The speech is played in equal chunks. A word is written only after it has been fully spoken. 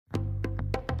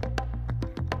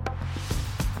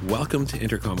Welcome to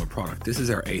Intercom on Product. This is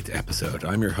our 8th episode.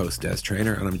 I'm your host, Des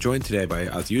Traynor, and I'm joined today by,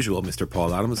 as usual, Mr.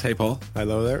 Paul Adams. Hey, Paul.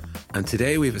 Hello there. And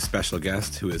today we have a special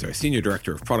guest who is our Senior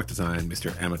Director of Product Design,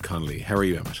 Mr. Emmett Connolly. How are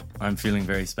you, Emmett? I'm feeling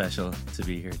very special to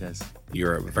be here, Des.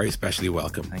 You're very specially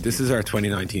welcome. This is our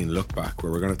 2019 look back,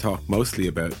 where we're going to talk mostly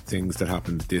about things that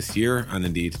happened this year and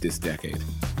indeed this decade.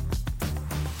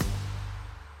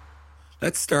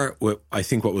 Let's start with, I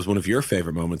think, what was one of your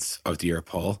favourite moments of the year,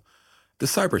 Paul. The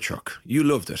Cybertruck. You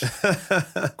loved it.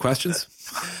 Questions?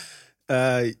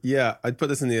 Yeah, I'd put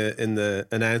this in the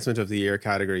announcement of the year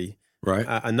category. Right.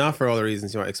 And not for all the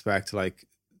reasons you might expect, like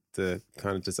the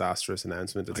kind of disastrous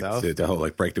announcement itself. Like the whole,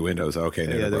 like, break the windows. Okay.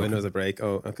 Yeah, the windows are break.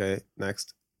 Oh, okay,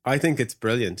 next. I think it's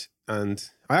brilliant. And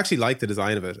I actually like the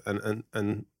design of it.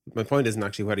 And my point isn't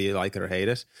actually whether you like it or hate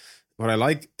it. What I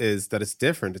like is that it's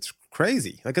different. It's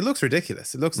crazy. Like, it looks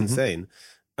ridiculous. It looks insane.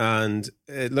 And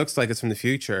it looks like it's from the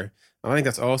future. And I think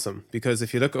that's awesome, because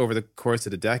if you look over the course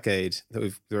of the decade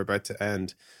that we're about to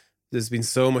end, there's been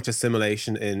so much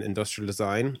assimilation in industrial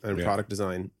design and product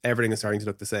design. Everything is starting to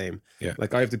look the same. Yeah.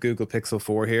 Like, I have the Google Pixel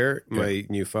 4 here, my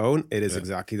new phone. It is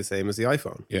exactly the same as the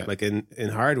iPhone. Yeah. Like in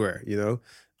hardware, you know,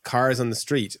 cars on the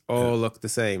street all look the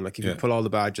same. Like, if you pull all the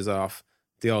badges off,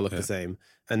 they all look the same.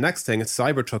 And next thing, it's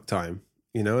Cybertruck time.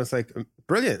 You know, it's like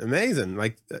brilliant, amazing.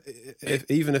 Like,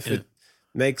 even if it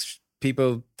makes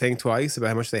people think twice about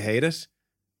how much they hate it,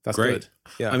 that's great. Good.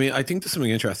 Yeah. I mean, I think there's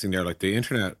something interesting there. Like, the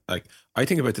internet, like, I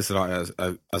think about this a lot as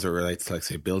it relates to, like,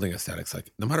 say, building aesthetics. Like,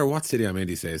 no matter what city I'm in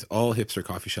these days, all hipster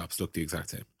coffee shops look the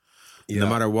exact same. Yeah. No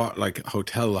matter what, like,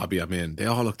 hotel lobby I'm in, they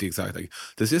all look the exact. Like,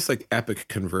 there's this, like, epic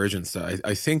convergence that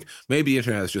I think maybe the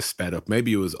internet has just sped up.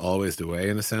 Maybe it was always the way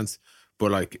in a sense.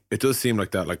 But, like, it does seem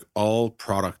like that, like, all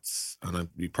products, and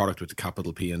product with the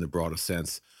capital P in the broadest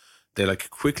sense, they, like,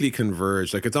 quickly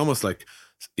converge. Like, it's almost like,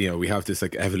 you know, we have this,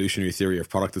 like, evolutionary theory of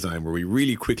product design where we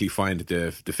really quickly find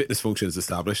the fitness function is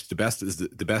established, the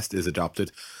best is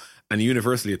adopted, and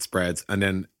universally it spreads, and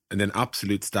then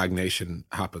absolute stagnation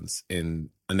happens and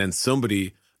then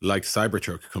somebody like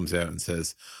Cybertruck comes out and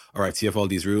says, all right, so you have all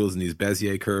these rules and these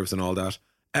Bezier curves and all that.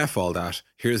 F all that.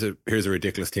 Here's a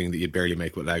ridiculous thing that you'd barely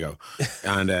make with Lego,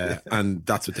 and and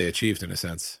that's what they achieved in a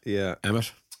sense. Yeah,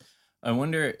 Emmett. I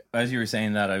wonder, as you were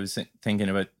saying that, I was thinking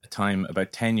about a time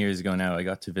about 10 years ago now. I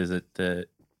got to visit a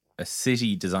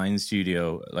city design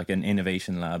studio, like an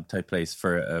innovation lab type place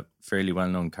for a fairly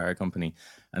well-known car company,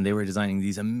 and they were designing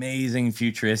these amazing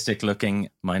futuristic-looking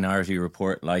Minority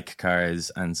Report-like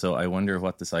cars. And so I wonder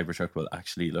what the Cybertruck will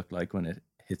actually look like when it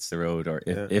hits the road, or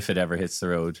if it ever hits the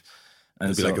road. And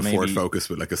it'd be so like a Ford Focus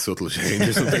with, like, a subtle change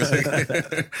or something.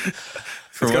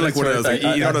 It's kind of like one of those, like,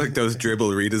 you know, like those dribble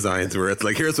redesigns where it's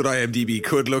like, here's what IMDb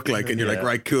could look like, and you're like,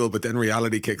 right, cool, but then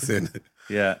reality kicks in.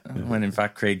 Yeah, when in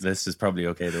fact Craigslist is probably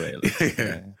okay the way it looks.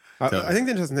 I think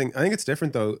the interesting thing, I think it's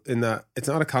different though, in that it's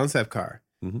not a concept car.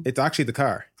 It's actually the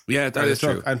car. Yeah, that is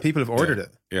true. And people have ordered it.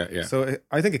 Yeah. So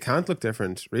I think it can't look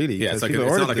different, really. Yeah, it's not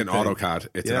like an AutoCAD.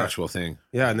 It's an actual thing.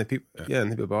 Yeah, and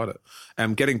people bought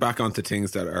it. Getting back onto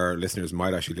things that our listeners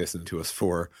might actually listen to us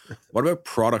for, what about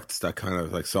products that kind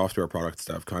of, like, software products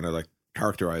that have kind of, like,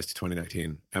 characterized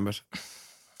 2019? Emmett?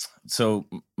 So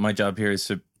my job here is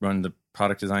to run the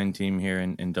product design team here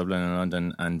in Dublin and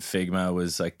London, and Figma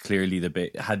was, like, clearly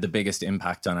had the biggest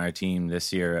impact on our team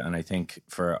this year. And I think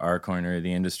for our corner of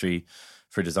the industry,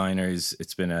 for designers,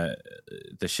 it's been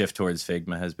the shift towards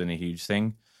Figma has been a huge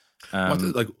thing. What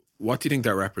do you think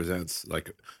that represents?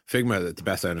 Like, Figma, the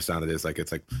best I understand it is, like,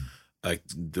 it's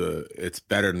it's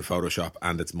better than Photoshop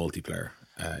and it's multiplayer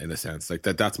in a sense. Like,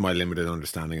 that's my limited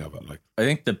understanding of it. Like, I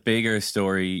think the bigger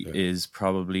story is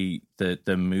probably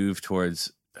the move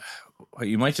towards what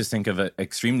you might just think of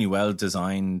extremely well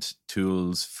designed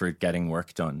tools for getting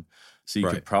work done. So you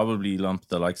could probably lump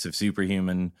the likes of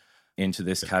Superhuman into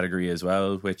this category as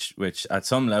well, which at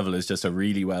some level is just a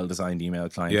really well designed email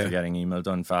client for getting email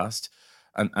done fast.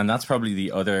 And that's probably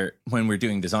the other, when we're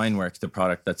doing design work, the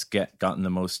product that's gotten the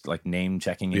most, like, name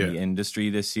checking in the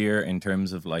industry this year, in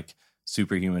terms of, like,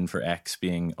 Superhuman for X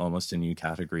being almost a new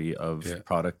category of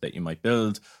product that you might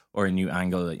build, or a new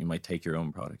angle that you might take your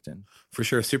own product in. For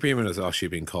sure. Superhuman is actually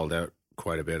being called out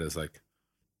quite a bit as, like,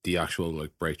 the actual,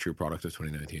 like, breakthrough product of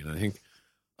 2019. And I think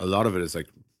a lot of it is, like,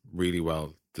 really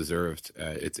well deserved.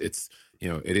 It's you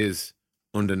know, it is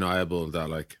undeniable that,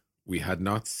 like, we had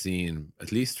not seen,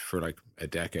 at least for, like, a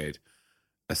decade,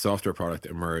 a software product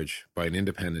emerge by an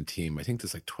independent team. I think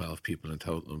there's, like, 12 people in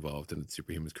total involved in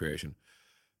Superhuman's creation,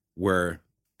 where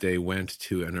they went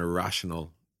to an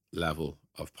irrational level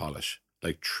of polish,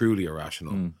 like, truly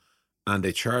irrational. And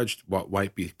they charged what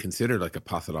might be considered, like, a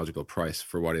pathological price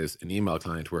for what is an email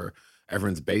client, where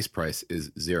everyone's base price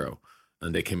is zero.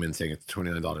 and they came in saying it's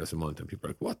 $29 a month, and people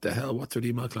are like, what the hell? What's their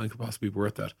email client could possibly be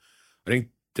worth that? I think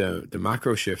the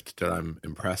macro shift that I'm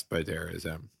impressed by there is,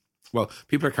 well,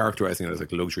 people are characterizing it as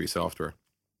like luxury software.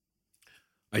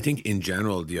 I think in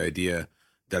general, the idea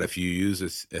that if you use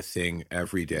a thing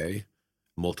every day,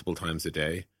 multiple times a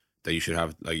day, that you should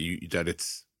have that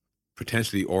it's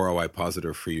potentially ROI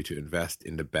positive for you to invest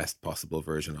in the best possible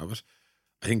version of it.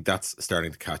 I think that's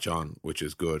starting to catch on, which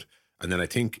is good. And then I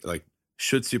think like,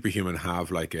 should Superhuman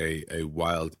have like a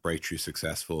wild breakthrough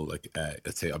successful, like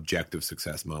let's say objective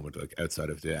success moment, like outside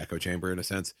of the echo chamber in a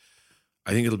sense,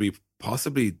 I think it'll be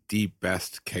possibly the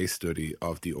best case study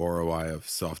of the ROI of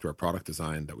software product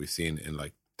design that we've seen in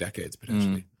like decades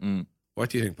potentially. What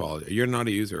do you think, Paul? You're not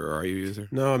a user, or are you a user?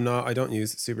 No, I'm not. I don't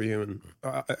use Superhuman.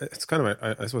 It's kind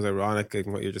of, I suppose, ironic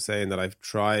in what you're just saying, that I've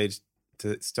tried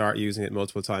to start using it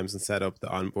multiple times and set up the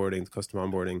onboarding, the custom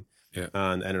onboarding,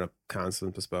 and ended up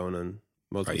cancelling, postponing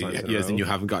multiple times. Yes, and you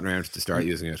haven't gotten around to start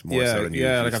using it more so than you.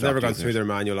 Yeah, like I've never gone through their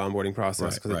manual onboarding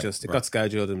process because it got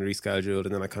scheduled and rescheduled,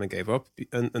 and then I kind of gave up.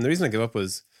 And the reason I gave up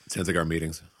was... It sounds like our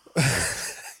meetings. You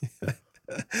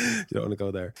don't want to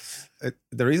go there.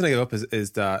 The reason I gave up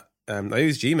is that I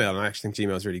use Gmail, and I actually think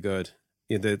Gmail is really good.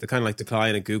 You know, the kind of like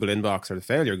decline of Google Inbox, or the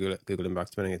failure of Google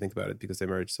Inbox, depending how you think about it, because they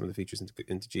merged some of the features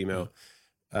into Gmail.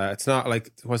 It's not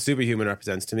like what Superhuman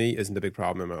represents to me isn't a big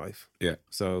problem in my life. Yeah.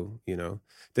 So, you know,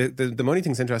 the money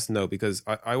thing's interesting though, because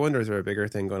I wonder, is there a bigger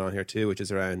thing going on here too, which is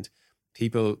around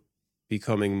people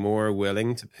becoming more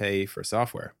willing to pay for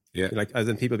software. Yeah. Like, as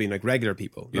in people being like regular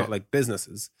people, not like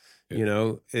businesses. Yeah. You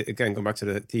know, again, going back to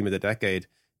the theme of the decade,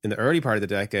 in the early part of the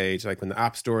decade, like when the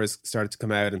app stores started to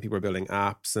come out and people were building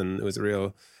apps, and it was a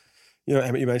real, you know,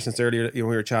 you mentioned this earlier, you know,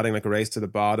 we were chatting like a race to the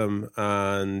bottom.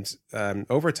 And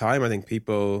over time, I think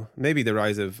people, maybe the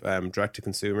rise of direct to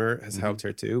consumer has helped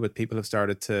here too, but people have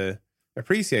started to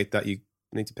appreciate that you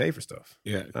need to pay for stuff.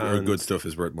 Yeah, or good stuff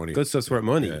is worth money. Good stuff's worth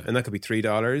money. Yeah. And that could be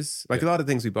 $3. Like a lot of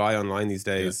things we buy online these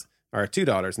days are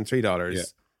 $2 and $3. Yeah.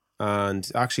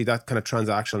 And actually that kind of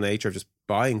transactional nature of just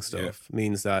buying stuff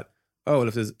means that, oh, well,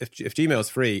 if Gmail's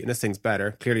free and this thing's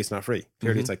better, clearly it's not free.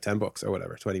 Clearly it's like $10 or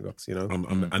whatever, $20, you know?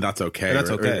 And that's okay. And that's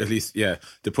okay. Or at least, the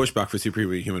pushback for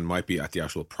Superhuman might be at the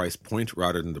actual price point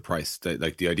rather than the price.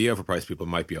 Like the idea of a price people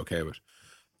might be okay with.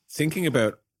 Thinking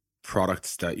about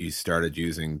products that you started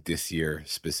using this year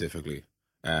specifically,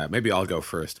 maybe I'll go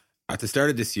first. At the start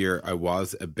of this year, I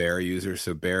was a Bear user.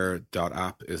 So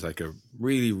Bear.app is like a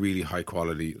really, really high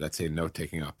quality, let's say,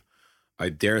 note-taking app. I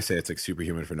dare say it's like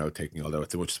Superhuman for note taking, although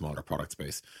it's a much smaller product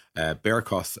space. Bear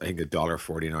costs, I think,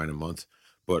 $1.49 a month,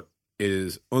 but it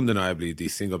is undeniably the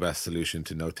single best solution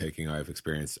to note taking I've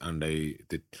experienced. And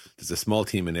there's a small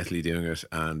team in Italy doing it,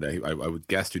 and I would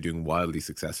guess they're doing wildly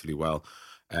successfully well.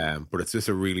 But it's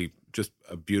just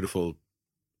a beautiful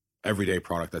everyday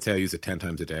product. I'd say I use it 10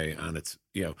 times a day, and it's,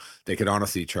 you know, they could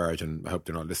honestly charge, and I hope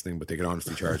they're not listening, but they could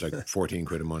honestly charge like 14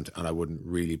 quid a month, and I wouldn't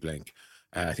really blink.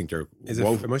 I think they're...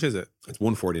 How much is it? It's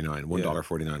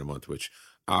 $1.49 a month, which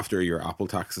after your Apple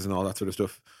taxes and all that sort of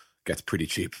stuff gets pretty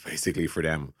cheap basically for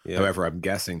them. Yeah. However, I'm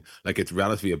guessing like it's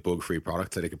relatively a bug-free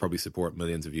product, so they could probably support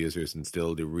millions of users and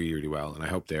still do really, really well. And I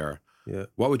hope they are. Yeah.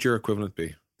 What would your equivalent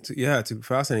be? It's a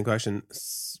fascinating question.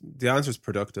 The answer is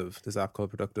Productive. This app called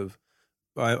Productive.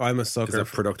 I'm a sucker. Is that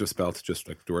productive spelled just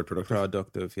like the word productive?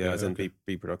 Productive, as in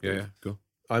be productive. Yeah, cool.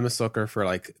 I'm a sucker for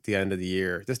like the end of the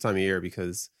year, this time of year,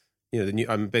 because you know,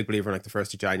 I'm a big believer in like the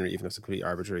 1st of January, even though it's a completely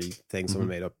arbitrary thing someone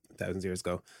made up thousands of years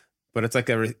ago. But it's like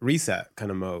a reset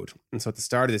kind of mode. And so at the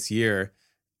start of this year,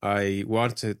 I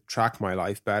want to track my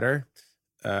life better.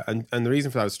 And the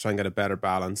reason for that was to try and get a better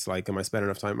balance. Like, am I spending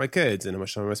enough time with my kids? And how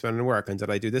much time am I spending at work? And did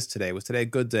I do this today? Was today a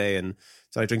good day? And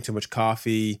did I drink too much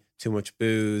coffee, too much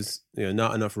booze, you know,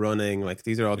 not enough running? Like,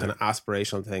 these are all kind of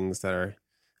aspirational things that are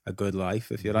a good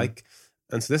life, if you like.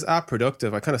 And so this app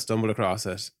Productive, I kind of stumbled across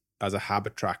it as a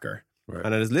habit tracker. Right.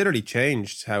 And it has literally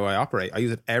changed how I operate. I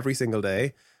use it every single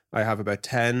day. I have about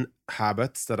 10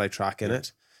 habits that I track in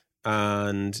it.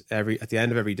 And at the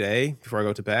end of every day, before I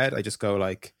go to bed, I just go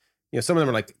like, you know, some of them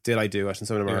are like, did I do it? And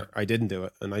some of them are, I didn't do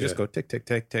it. And I just go tick, tick,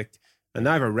 tick, tick. And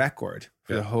now I have a record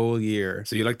for the whole year.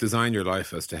 So you like design your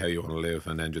life as to how you want to live,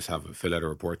 and then just fill out a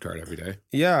report card every day?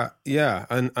 Yeah.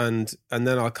 And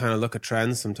then I'll kind of look at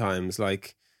trends sometimes.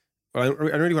 Like, and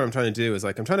really what I'm trying to do is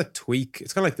like, I'm trying to tweak.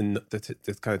 It's kind of like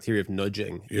the kind of theory of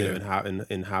nudging, you know,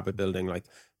 in habit building. Like,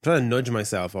 I'm trying to nudge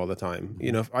myself all the time.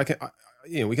 You know, if I can,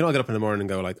 you know, we can all get up in the morning and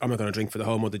go like, I'm not going to drink for the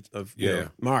whole month of you know,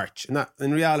 March. And that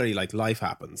in reality, like life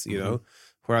happens, you know,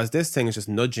 whereas this thing is just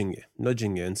nudging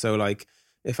you. And so like,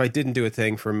 if I didn't do a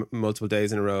thing for multiple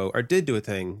days in a row, or did do a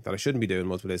thing that I shouldn't be doing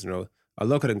multiple days in a row, I'll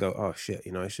look at it and go, oh shit,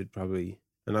 you know, I should probably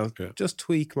and I'll just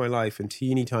tweak my life in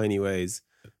teeny tiny ways.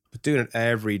 But doing it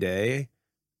every day,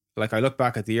 like I look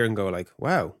back at the year and go like,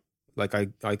 wow, like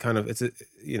I kind of, it's a,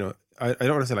 you know, I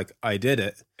don't want to say like I did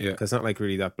it, because it's not like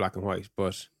really that black and white,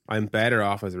 but I'm better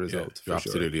off as a result. Yeah,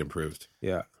 absolutely improved.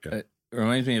 Yeah. It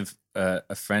reminds me of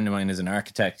a friend of mine is an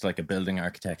architect, like a building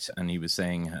architect, and he was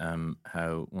saying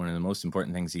how one of the most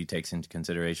important things he takes into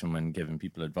consideration when giving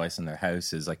people advice on their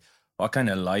house is like, what kind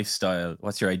of lifestyle,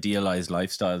 what's your idealized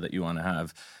lifestyle that you want to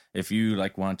have? If you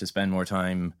like want to spend more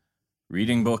time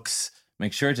reading books,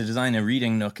 make sure to design a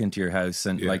reading nook into your house,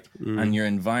 and and your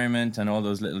environment and all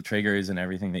those little triggers and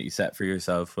everything that you set for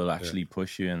yourself will actually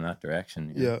push you in that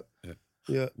direction.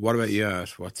 Yeah. What about you,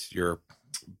 Ash? What's your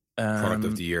product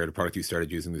of the year, the product you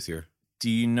started using this year? Do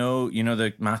you know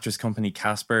the mattress company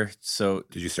Casper? So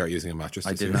did you start using a mattress?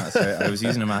 I did not start. I was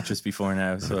using a mattress before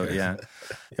now. So yeah,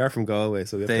 you're from Galway,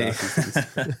 so we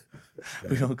have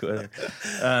we don't go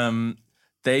there.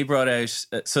 They brought out,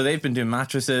 so they've been doing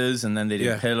mattresses, and then they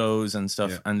did pillows and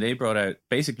stuff, and they brought out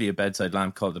basically a bedside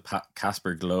lamp called the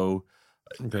Casper Glow.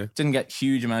 Okay, didn't get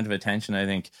huge amount of attention. I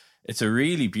think it's a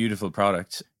really beautiful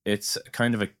product. It's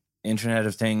kind of a Internet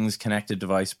of Things connected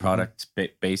device product,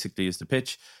 basically is the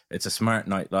pitch. It's a smart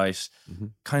night light,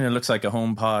 kind of looks like a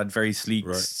HomePod, very sleek,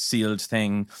 sealed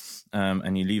thing,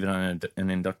 and you leave it on an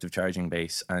inductive charging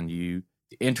base, and the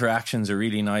interactions are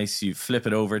really nice. You flip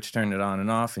it over to turn it on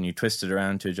and off, and you twist it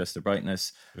around to adjust the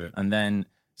brightness, and then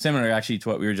similar actually to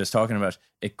what we were just talking about,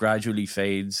 it gradually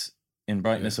fades in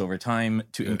brightness over time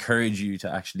to encourage you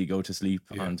to actually go to sleep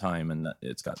on time, and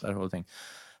it's got that whole thing.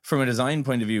 From a design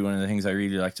point of view, one of the things I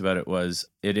really liked about it was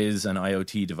it is an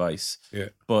IoT device,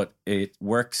 but it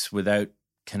works without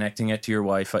connecting it to your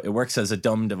Wi-Fi. It works as a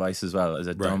dumb device as well, as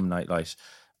a dumb nightlight.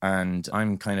 And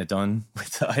I'm kind of done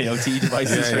with the IoT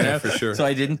devices for now. For sure. So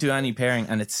I didn't do any pairing,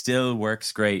 and it still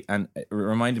works great. And it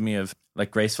reminded me of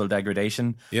like graceful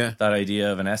degradation. Yeah. That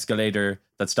idea of an escalator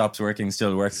that stops working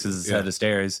still works as a set of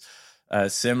stairs.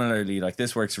 Similarly, like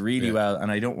this works really well, and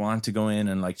I don't want to go in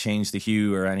and like change the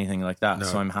hue or anything like that. No.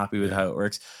 So I'm happy with how it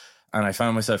works. And I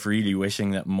found myself really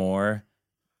wishing that more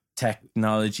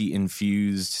technology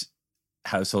infused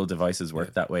household devices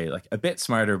work that way, like a bit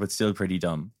smarter but still pretty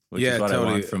dumb, which is what I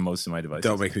want from most of my devices.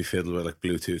 Don't make me fiddle with like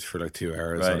Bluetooth for like 2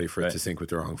 hours only for it to sync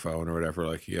with the wrong phone or whatever.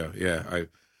 Like I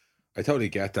totally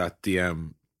get that.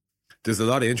 There's a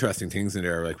lot of interesting things in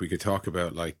there. Like we could talk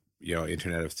about like, you know,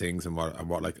 Internet of Things and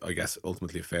what like I guess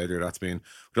ultimately a failure that's been.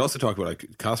 We could also talk about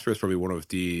like Casper is probably one of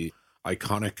the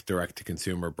iconic direct to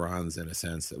consumer brands in a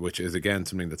sense, which is again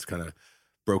something that's kind of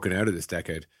broken out of this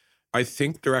decade. I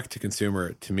think direct to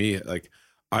consumer, to me, like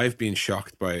I've been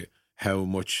shocked by how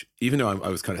much, even though I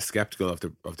was kind of skeptical of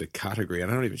the category,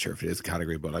 and I'm not even sure if it is a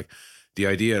category, but like the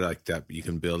idea like that you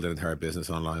can build an entire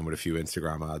business online with a few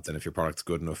Instagram ads, and if your product's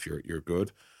good enough, you're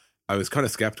good. I was kind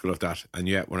of skeptical of that, and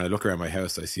yet when I look around my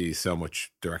house, I see so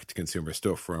much direct to consumer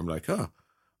stuff where I'm like, oh,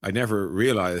 I never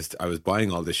realized I was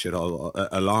buying all this shit all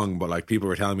along, but like people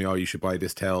were telling me, oh, you should buy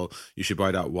this towel, you should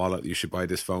buy that wallet, you should buy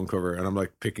this phone cover, and I'm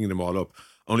like picking them all up,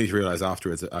 only to realize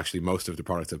afterwards that actually most of the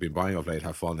products I've been buying of late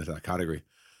have fallen into that category.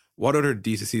 What other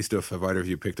D2C stuff have either of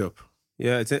you picked up?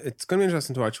 Yeah, it's going to be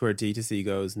interesting to watch where D2C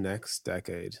goes next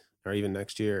decade or even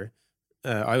next year.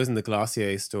 I was in the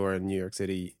Glossier store in New York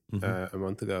City a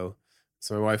month ago.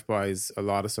 So my wife buys a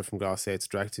lot of stuff from Glossier. It's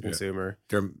direct to consumer.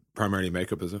 They're primarily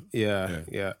makeup, is it?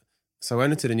 Yeah. So I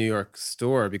went into the New York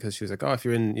store because she was like, oh, if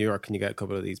you're in New York, can you get a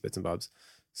couple of these bits and bobs?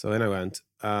 So then I went,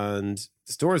 and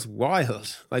the store is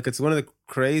wild. Like it's one of the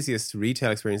craziest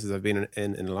retail experiences I've been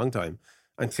in a long time.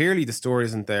 And clearly the store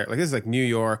isn't there. Like this is like New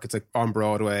York. It's like on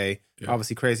Broadway,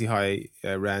 obviously crazy high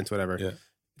rent, whatever. Yeah.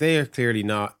 They are clearly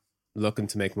not looking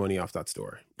to make money off that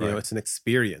store. You know, it's an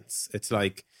experience. It's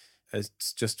like,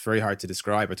 it's just very hard to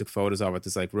describe. I took photos of it.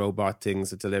 There's like robot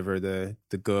things that deliver the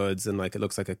goods, and like it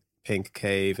looks like a pink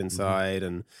cave inside,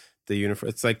 and the uniform.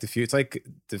 It's like the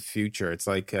future. It's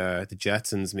like the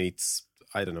Jetsons meets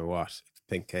I don't know what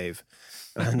pink cave,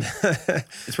 and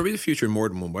it's probably the future in more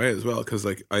than one way as well. Because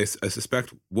like I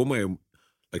suspect one way,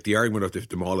 like the argument of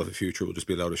the mall of the future will just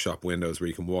be a lot of shop windows where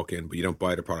you can walk in, but you don't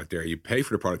buy the product there. You pay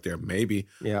for the product there, maybe.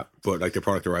 Yeah. But like the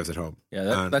product arrives at home.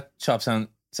 Yeah, that shop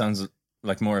sounds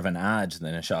like more of an ad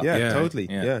than a shop. Yeah, totally.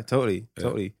 Yeah, totally.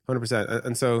 100%.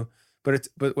 And so, but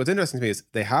what's interesting to me is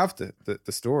they have the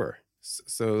store.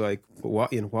 So like,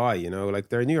 what and why? You know, like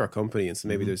they're a New York company, and so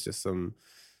maybe there's just some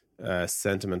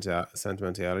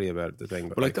sentimentality about the thing.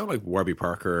 But like don't like Warby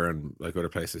Parker and like other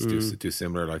places do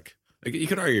similar. Like you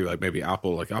could argue like maybe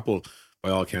Apple. Like Apple,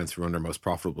 by all accounts, run their most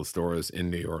profitable stores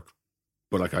in New York.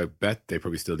 but like I bet they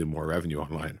probably still do more revenue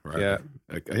online, right? Yeah.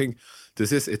 Like I think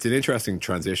it's an interesting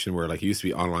transition where like it used to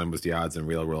be online was the ads and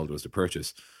real world was the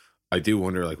purchase. I do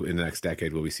wonder, like in the next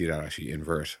decade, will we see that actually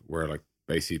invert, where like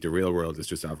basically the real world is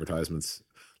just advertisements,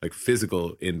 like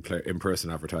physical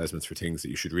in-person advertisements for things that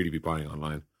you should really be buying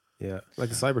online. Yeah, like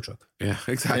the Cybertruck. Yeah,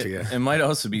 exactly. It might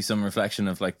also be some reflection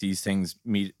of like these things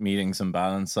meeting some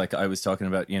balance. Like I was talking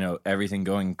about, everything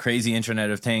going crazy Internet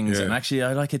of Things, and actually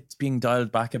I like it being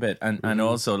dialed back a bit. And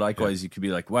also likewise, you could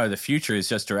be like, wow, the future is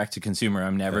just direct to consumer.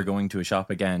 I'm never going to a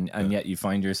shop again. And yet you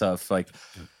find yourself like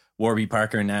Warby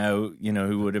Parker now,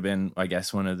 who would have been, I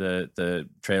guess, one of the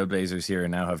trailblazers here,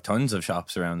 now have tons of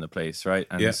shops around the place, right?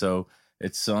 And so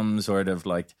it's some sort of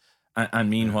like, and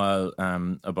meanwhile,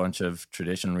 a bunch of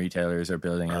traditional retailers are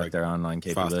building out their online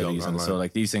capabilities, and so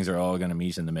like these things are all going to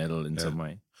meet in the middle in some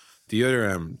way. The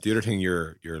other thing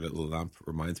your little lamp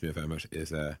reminds me of, Emmett,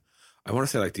 is I want to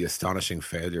say like the astonishing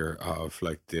failure of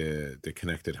like the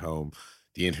connected home,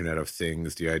 the Internet of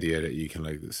Things, the idea that you can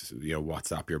like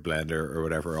WhatsApp your blender or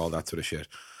whatever, all that sort of shit.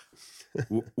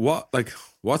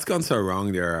 What's gone so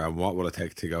wrong there, and what will it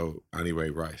take to go anyway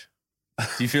right?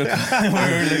 Do you feel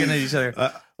we're looking at each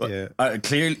other?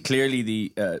 Clearly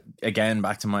the again,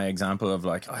 back to my example of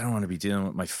like, I don't want to be dealing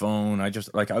with my phone.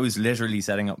 I was literally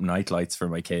setting up night lights for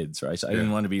my kids, right? I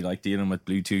didn't want to be like dealing with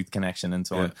Bluetooth connection and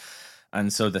so on.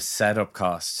 And so the setup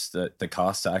costs, the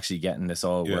cost of actually getting this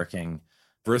all working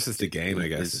versus the gain, I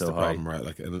guess, is so the problem, right?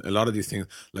 Like a lot of these things,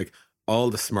 like all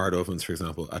the smart ovens, for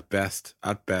example, at best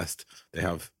they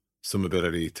have some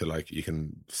ability to like, you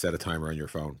can set a timer on your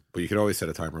phone, but you can always set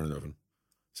a timer on an oven.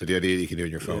 So the idea that you can do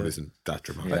on your phone isn't that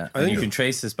dramatic. Yeah. And you can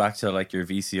trace this back to like your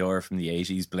VCR from the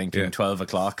 80s blinking 12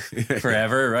 o'clock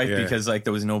forever, right? Because like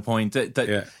there was no point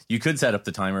that you could set up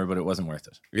the timer, but it wasn't worth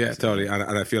it. Yeah, totally.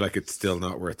 And I feel like it's still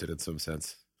not worth it in some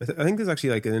sense. I think there's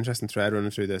actually like an interesting thread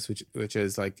running through this, which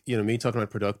is like, me talking about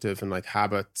productive and like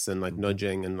habits and like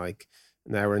nudging, and like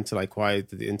now we're into like why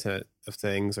the Internet of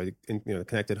Things or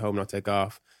connected home not take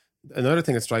off. Another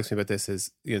thing that strikes me about this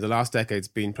is, the last decade's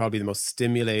been probably the most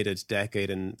stimulated decade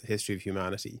in the history of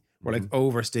humanity. We're like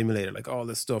overstimulated, like all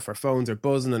this stuff. Our phones are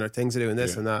buzzing and our things are doing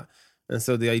this and that. And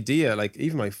so the idea, like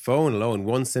even my phone alone,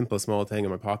 one simple small thing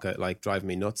in my pocket, like driving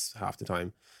me nuts half the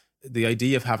time. The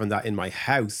idea of having that in my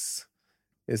house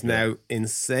is now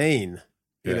insane.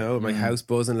 My house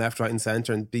buzzing left, right, and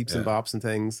center, and beeps and bops and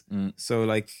things. So,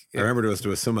 like, I remember there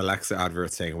was some Alexa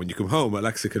advert saying, "When you come home,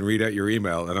 Alexa can read out your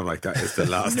email," and I'm like, "That is the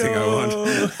last thing I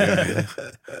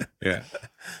want." Yeah.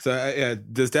 So,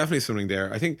 there's definitely something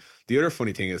there. I think the other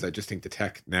funny thing is, I just think the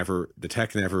tech never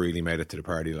really made it to the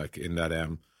party. Like in that,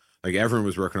 like everyone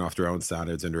was working off their own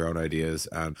standards and their own ideas.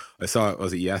 And I saw,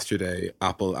 was it yesterday,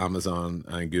 Apple, Amazon,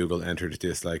 and Google entered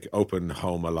this like open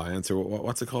home alliance, or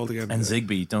what's it called again? And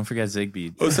Zigbee, don't forget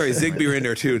Zigbee. Oh, sorry, Zigbee are in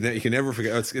there too. You can never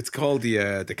forget. It's called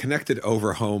the Connected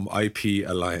Over Home IP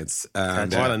Alliance.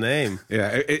 And, what a name!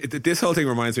 Yeah, this whole thing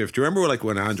reminds me of. Do you remember like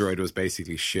when Android was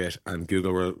basically shit and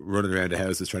Google were running around the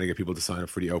houses trying to get people to sign up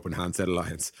for the Open Handset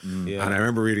Alliance? And I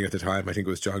remember reading at the time, I think it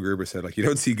was John Gruber said, like, you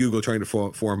don't see Google trying to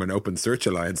form an open search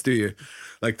alliance, do you?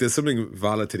 Like, there's something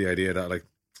valid to the idea that like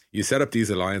you set up these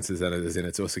alliances and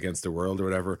it's us against the world or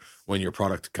whatever when your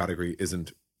product category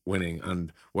isn't winning.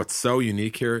 And what's so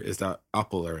unique here is that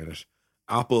Apple are in it.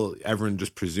 Apple, everyone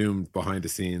just presumed behind the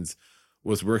scenes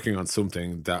was working on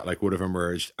something that like would have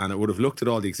emerged, and it would have looked at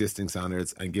all the existing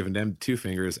standards and given them two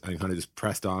fingers and kind of just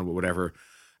pressed on with whatever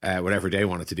they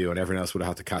wanted to do, and everyone else would have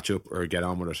had to catch up or get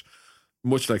on with it.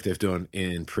 Much like they've done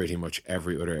in pretty much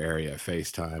every other area,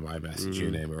 FaceTime, iMessage, you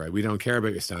name it, right? We don't care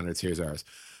about your standards, here's ours.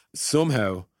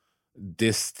 Somehow,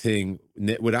 this thing,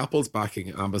 with Apple's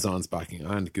backing, Amazon's backing,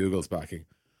 and Google's backing,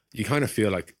 you kind of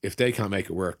feel like if they can't make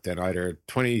it work, then either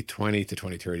 2020 to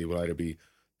 2030 will either be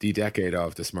the decade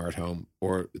of the smart home,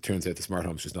 or it turns out the smart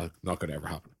home is just not going to ever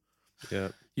happen. Yeah.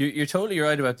 You're totally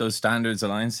right about those standards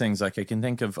alliance things. Like I can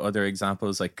think of other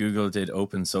examples, like Google did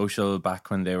Open Social back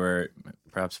when they were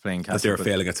perhaps playing catch up. They were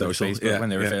failing at social. Facebook, when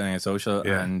they were failing at social.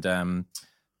 And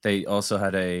they also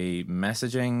had a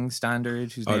messaging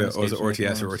standard. Whose name was it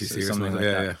RTS or RTC or something like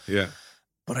that? Yeah.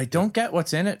 But I don't get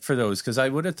what's in it for those, because I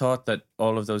would have thought that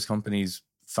all of those companies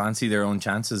fancy their own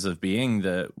chances of being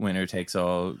the winner takes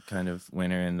all kind of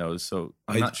winner in those. So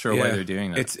I'm not sure why they're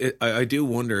doing that. I do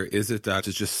wonder, is it that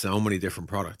there's just so many different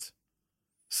products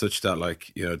such that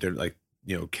like, they're like,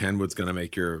 Kenwood's going to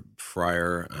make your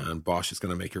fryer and Bosch is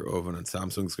going to make your oven and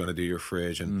Samsung's going to do your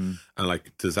fridge. And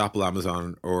like, does Apple,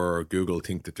 Amazon or Google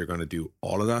think that they're going to do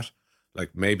all of that?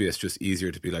 Like maybe it's just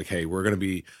easier to be like, hey, we're going to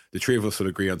be, the three of us will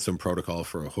agree on some protocol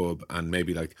for a hub, and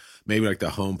maybe like the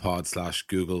HomePod /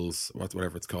 Google's,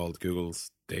 whatever it's called,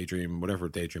 Google's Daydream, whatever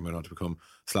Daydream went on to become,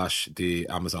 / the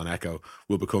Amazon Echo,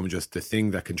 will become just the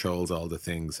thing that controls all the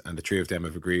things. And the three of them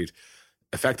have agreed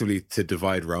effectively to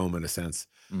divide Rome in a sense,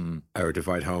 or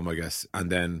divide home, I guess. And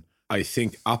then I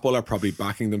think Apple are probably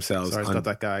backing themselves. Sorry, it's got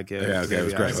that gag. Yeah, okay, it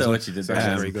was great. So what you did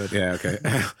there. Very good. Yeah, okay.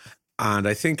 And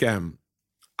I think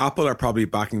Apple are probably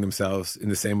backing themselves in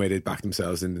the same way they back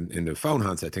themselves in the phone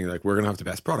handset thing. Like, we're going to have the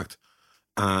best product.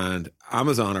 And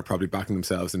Amazon are probably backing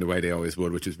themselves in the way they always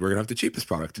would, which is we're going to have the cheapest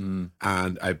product. And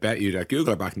I bet you that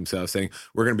Google are backing themselves saying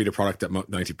we're going to be the product that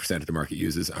 90% of the market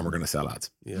uses, and we're going to sell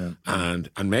ads. Yeah. And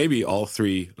maybe all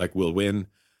three like will win,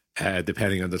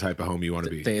 depending on the type of home you want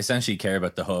to be. They essentially care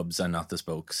about the hubs and not the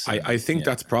spokes. I think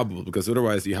that's probable, because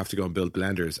otherwise you have to go and build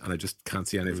blenders, and I just can't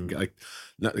see anything.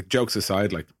 Like, jokes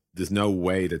aside, like, there's no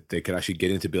way that they could actually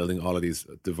get into building all of these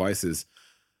devices,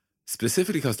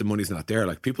 specifically because the money's not there.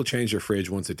 Like, people change their fridge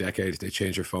once a decade, they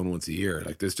change their phone once a year.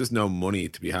 Like, there's just no money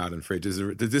to be had in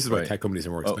fridges. This is why tech companies are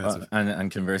more expensive.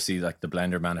 And conversely, like, the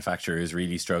blender manufacturer is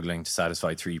really struggling to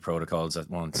satisfy 3 protocols at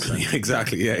once.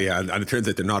 Exactly. Yeah. And it turns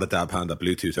out they're not a dab hand at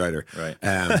Bluetooth either.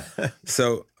 Right.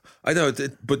 So I know,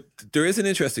 but there is an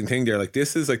interesting thing there. Like,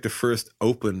 this is like the first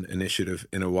open initiative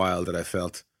in a while that I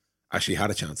felt actually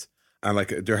had a chance. And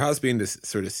like, there has been this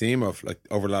sort of theme of like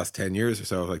over the last 10 years or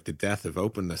so, of like the death of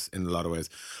openness in a lot of ways.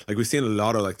 Like, we've seen a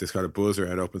lot of like this kind of buzz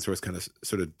around open source kind of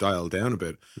sort of dial down a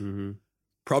bit,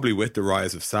 probably with the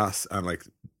rise of SaaS and like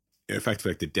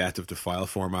effectively like the death of the file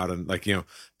format. And like, you know,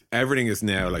 everything is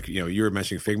now like, you know, you were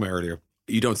mentioning Figma earlier.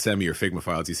 You don't send me your Figma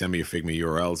files, you send me your Figma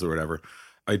URLs or whatever.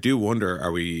 I do wonder,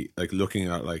 are we like looking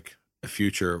at like a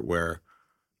future where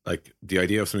like the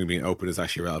idea of something being open is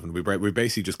actually relevant? We're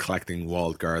basically just collecting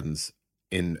walled gardens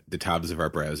in the tabs of our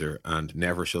browser, and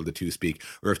never shall the two speak.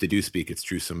 Or if they do speak, it's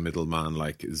through some middleman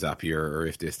like Zapier or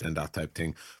if this then that type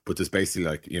thing. But there's basically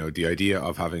like, you know, the idea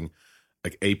of having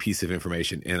like a piece of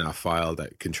information in a file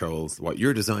that controls what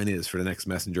your design is for the next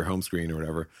Messenger home screen or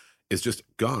whatever is just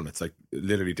gone. It's like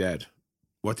literally dead.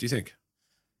 What do you think?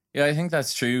 Yeah, I think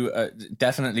that's true.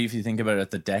 Definitely, if you think about it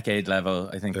at the decade level,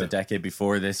 I think the decade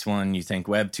before this one, you think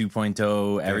Web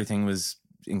 2.0, everything was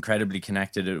incredibly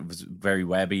connected. It was very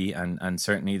webby, and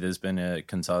certainly there's been a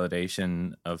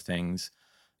consolidation of things.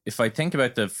 If I think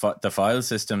about the file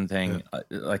system thing,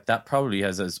 like that probably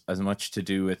has as much to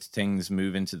do with things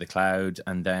moving to the cloud,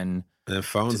 and then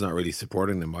phones not really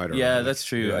supporting them either. Yeah, that's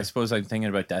true. Yeah. I suppose I'm thinking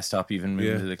about desktop even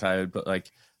moving to the cloud, but like,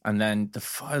 and then the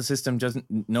file system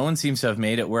no one seems to have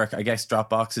made it work. I guess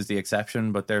Dropbox is the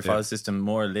exception, but their file system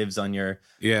more lives on your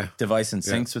device and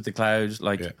syncs with the cloud.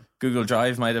 Like Google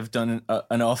Drive might have done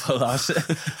an awful lot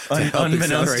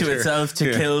unbeknownst to itself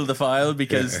to kill the file,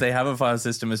 because they have a file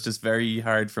system. It's just very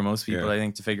hard for most people, I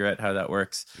think, to figure out how that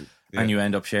works. And you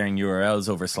end up sharing URLs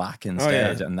over Slack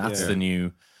instead. And that's the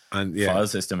new file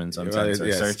system in some sense.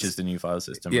 Or search is the new file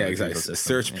system. Yeah, exactly.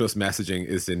 Search plus messaging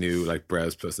is the new like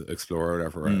browse plus explore or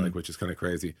whatever, right? Like, which is kind of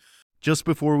crazy. Just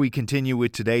before we continue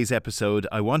with today's episode,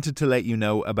 I wanted to let you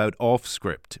know about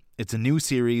Offscript. It's a new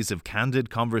series of candid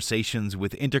conversations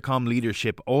with Intercom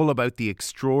leadership all about the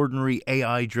extraordinary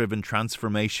AI-driven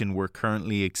transformation we're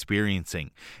currently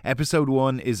experiencing. Episode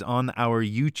 1 is on our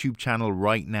YouTube channel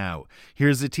right now.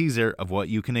 Here's a teaser of what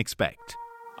you can expect.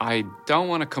 I don't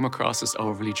want to come across as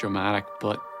overly dramatic,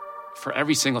 but for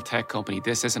every single tech company,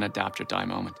 this is an adapt or die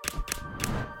moment.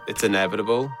 It's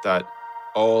inevitable that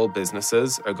all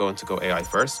businesses are going to go AI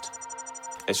first.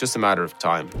 It's just a matter of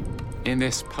time. In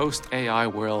this post-AI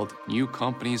world, new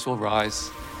companies will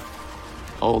rise,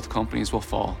 old companies will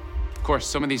fall. Of course,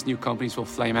 some of these new companies will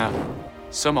flame out.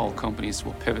 Some old companies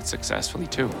will pivot successfully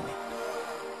too.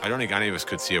 I don't think any of us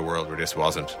could see a world where this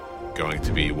wasn't going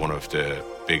to be one of the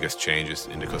biggest changes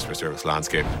in the customer service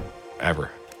landscape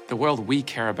ever. The world we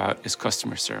care about is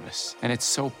customer service, and it's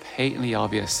so patently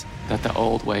obvious that the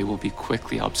old way will be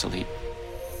quickly obsolete.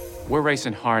 We're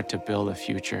racing hard to build a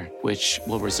future which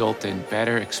will result in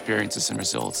better experiences and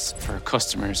results for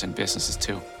customers and businesses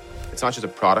too. It's not just a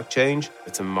product change,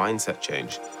 it's a mindset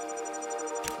change.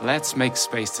 Let's make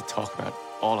space to talk about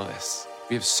all of this.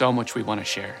 We have so much we want to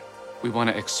share. We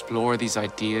want to explore these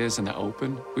ideas in the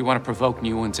open. We want to provoke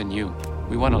new ones in you.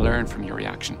 We want to learn from your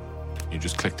reaction. You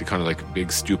just click the kind of like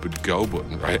big stupid go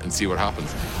button, right? And see what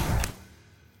happens.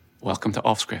 Welcome to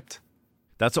Offscript.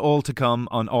 That's all to come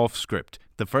on Offscript.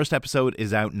 The first episode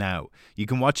is out now. You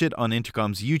can watch it on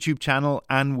Intercom's YouTube channel,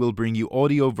 and we'll bring you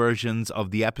audio versions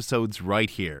of the episodes right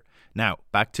here. Now,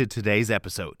 back to today's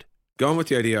episode. Going with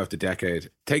the idea of the decade,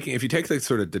 if you take like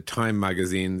sort of the Time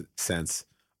magazine sense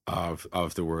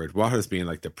of the word, what has been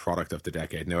like the product of the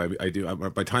decade? Now, I do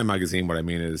by Time magazine, what I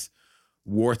mean is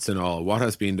warts and all. What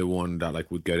has been the one that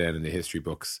like would go down in the history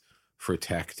books for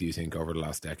tech do you think over the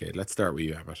last decade? Let's start with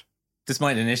you, Emmett. This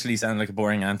might initially sound like a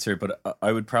boring answer, but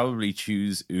I would probably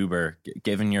choose Uber,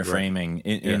 given your framing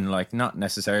in like not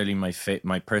necessarily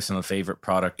my personal favorite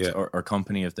product or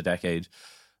company of the decade.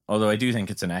 Although I do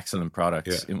think it's an excellent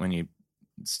product when you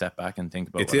step back and think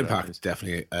about its impact.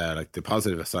 Definitely, like the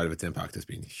positive side of its impact has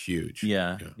been huge.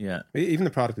 Yeah. Even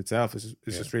the product itself is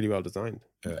just really well designed.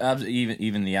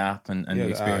 Even the app and the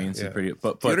experience is pretty.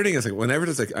 But the other thing is, like, whenever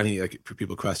there's like any like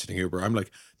people questioning Uber, I'm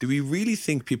like, do we really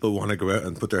think people want to go out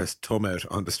and put their thumb out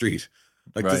on the street?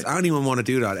 Like, does anyone want to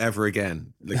do that ever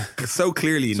again? Like, so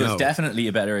clearly, so no. It's definitely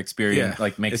a better experience.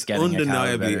 Like, makes getting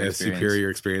undeniably a superior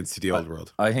experience to the old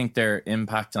world. I think their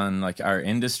impact on like our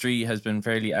industry has been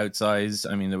fairly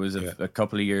outsized. I mean, there was a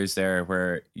couple of years there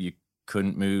where you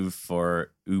couldn't move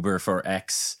for Uber for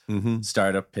X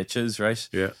startup pitches, right?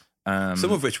 Yeah.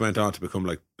 Some of which went on to become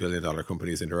like billion-dollar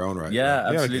companies in their own right. Yeah,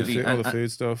 absolutely. Like all the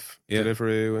food stuff,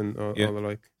 Deliveroo, and all the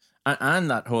like. And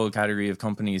that whole category of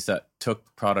companies that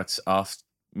took products off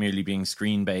merely being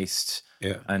screen-based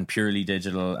and purely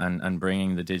digital and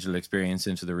bringing the digital experience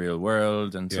into the real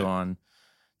world and so on.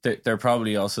 They're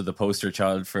probably also the poster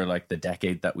child for like the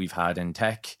decade that we've had in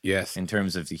tech. Yes. In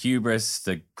terms of the hubris,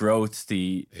 the growth,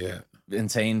 the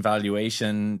insane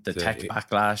valuation, the tech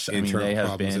backlash. I mean, they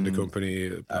have been in the company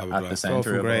at the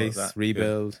center of grace, all that.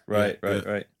 rebuild. Right.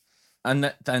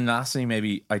 And then lastly,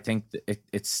 maybe I think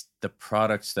it's the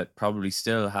product that probably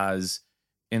still has,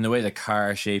 in the way the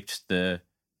car shaped the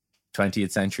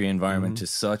 20th century environment to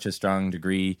such a strong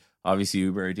degree. Obviously,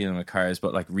 Uber are dealing with cars,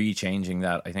 but like rechanging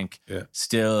that, I think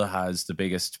still has the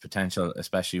biggest potential,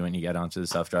 especially when you get onto the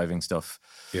self-driving stuff,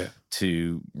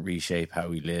 to reshape how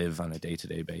we live on a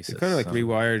day-to-day basis. It kind of like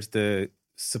rewired the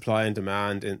supply and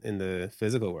demand in the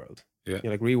physical world. Yeah.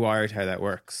 You like rewired how that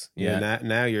works. You know,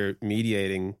 now you're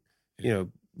mediating, you know,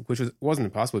 which wasn't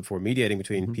impossible before, mediating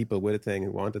between people with a thing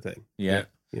and want a thing. Yeah.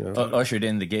 You know, ushered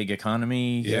in the gig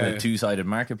economy, two-sided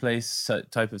marketplace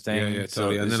type of thing. Yeah,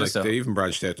 totally. And then like they even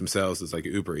branched out themselves. There's like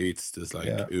Uber Eats, there's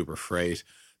like Uber Freight.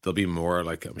 There'll be more,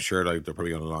 like, I'm sure like they're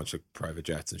probably going to launch like private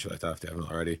jets and shit like that if they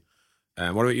haven't already.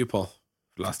 What about you, Paul?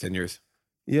 For the last 10 years?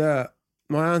 Yeah,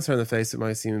 my answer on the face, it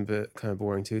might seem a bit kind of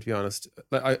boring too, to be honest.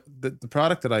 Like the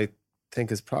product that I think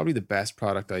is probably the best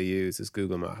product I use is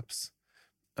Google Maps.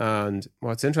 And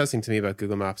what's interesting to me about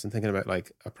Google Maps and thinking about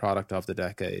like a product of the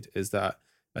decade is that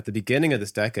at the beginning of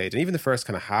this decade, and even the first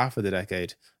kind of half of the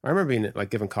decade, I remember being like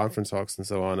giving conference talks and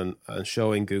so on and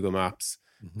showing Google Maps.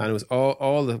 And it was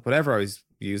all the, whatever I was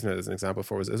using it as an example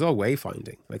for, it was all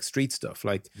wayfinding, like street stuff.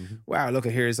 Like, wow, look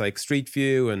at here's like Street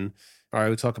View. And or I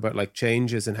would talk about like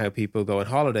changes in how people go on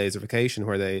holidays or vacation,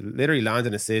 where they literally land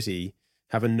in a city,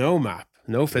 having no map,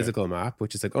 no physical map,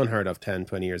 which is like unheard of 10,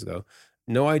 20 years ago.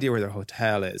 No idea where their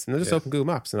hotel is. And they just open Google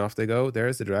Maps and off they go.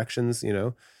 There's the directions, you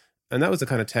know. And that was a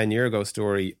kind of 10-year ago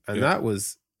story. And that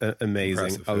was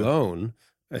amazing alone.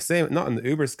 I say not on the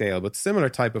Uber scale, but similar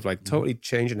type of like totally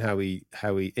changing how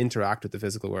we interact with the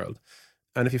physical world.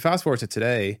 And if you fast forward to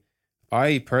today,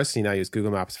 I personally now use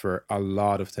Google Maps for a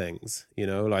lot of things, you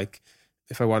know, like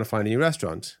if I want to find a new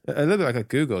restaurant, a little bit like a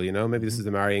Google, you know, maybe this is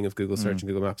the marrying of Google search and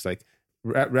Google Maps, like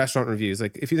restaurant reviews.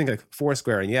 Like if you think like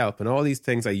Foursquare and Yelp and all these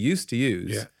things I used to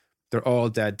use, they're all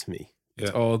dead to me.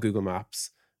 It's all Google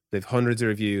Maps. They've hundreds of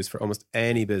reviews for almost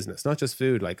any business, not just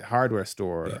food, like a hardware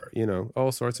store, or, you know,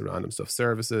 all sorts of random stuff,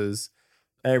 services.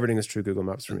 Everything is through Google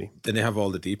Maps for me. Then they have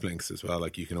all the deep links as well.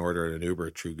 Like you can order an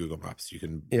Uber through Google Maps. You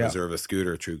can reserve a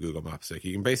scooter through Google Maps. Like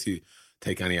you can basically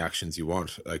take any actions you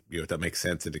want, like, you know, that makes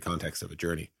sense in the context of a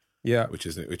journey. Yeah, which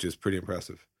is pretty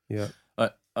impressive. Yeah.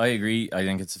 I agree. I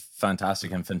think it's a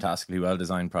fantastic and fantastically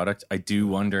well-designed product. I do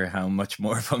wonder how much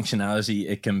more functionality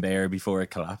it can bear before it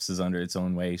collapses under its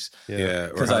own weight. Yeah.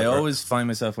 Because I always find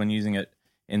myself when using it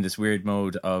in this weird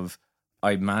mode of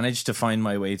I manage to find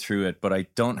my way through it, but I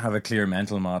don't have a clear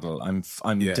mental model.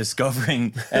 I'm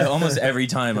discovering almost every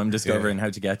time I'm discovering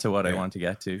how to get to what I want to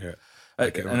get to.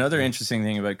 Another interesting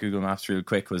thing about Google Maps real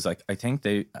quick was like, I think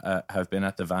they have been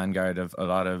at the vanguard of a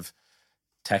lot of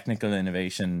technical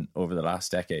innovation over the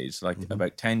last decades. Like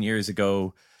about 10 years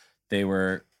ago, they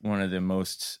were one of the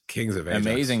most kings of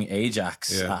amazing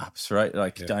Ajax apps, right?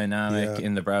 Like dynamic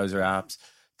in the browser apps.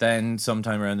 Then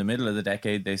sometime around the middle of the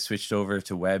decade, they switched over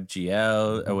to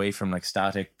WebGL, away from like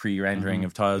static pre-rendering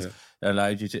of tiles. That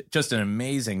allowed you to, just an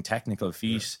amazing technical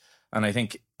feat. And I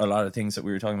think a lot of things that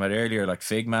we were talking about earlier, like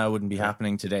Figma wouldn't be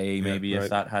happening today, maybe if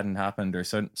that hadn't happened, or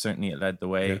certainly it led the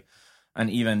way. And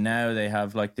even now they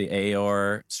have like the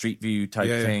AR Street View type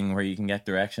thing where you can get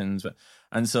directions.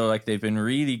 And so like they've been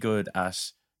really good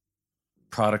at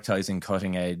productizing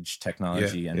cutting edge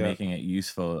technology and making it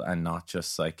useful and not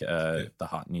just like the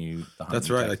hot new That's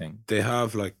new right. tech Like, thing. they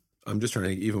have, like, I'm just trying to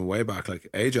think, even way back, like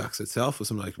Ajax itself was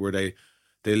something like where they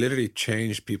literally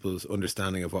changed people's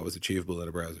understanding of what was achievable in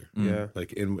a browser. Yeah.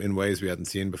 Like in ways we hadn't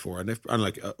seen before. And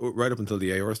like right up until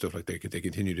the AR stuff, like they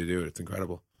continue to do it. It's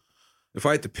incredible. If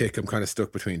I had to pick, I'm kind of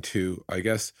stuck between two. I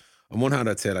guess on one hand,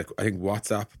 I'd say, like, I think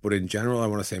WhatsApp, but in general, I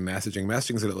want to say messaging.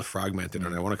 Messaging's a little fragmented,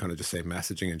 and I want to kind of just say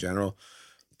messaging in general.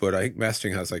 But I think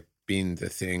messaging has, like, been the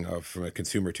thing of, from a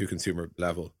consumer to consumer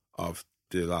level of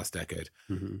the last decade.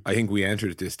 I think we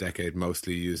entered this decade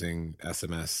mostly using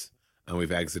SMS, and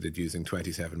we've exited using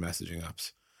 27 messaging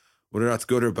apps. Whether that's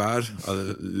good or bad,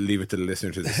 I'll leave it to the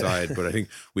listener to decide. But I think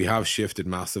we have shifted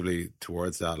massively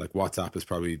towards that. Like, WhatsApp is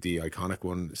probably the iconic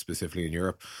one, specifically in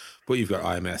Europe. But you've got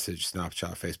iMessage,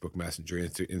 Snapchat, Facebook Messenger,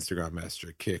 Instagram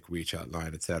Messenger, Kik, WeChat,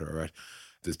 Line, etc. Right?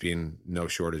 There's been no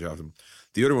shortage of them.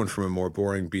 The other one, from a more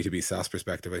boring B2B SaaS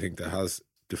perspective, I think that has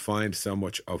defined so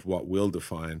much of what will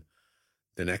define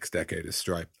the next decade is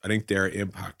Stripe. I think their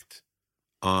impact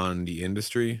on the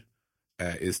industry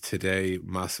is today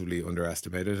massively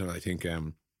underestimated, and I think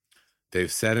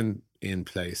they've set in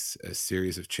place a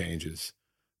series of changes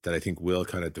that I think will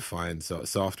kind of define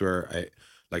software.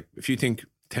 Like, if you think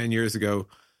 10 years ago,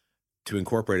 to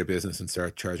incorporate a business and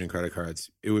start charging credit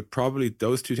cards, it would probably,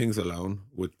 those two things alone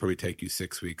would probably take you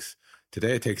 6 weeks.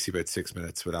 Today it takes you about 6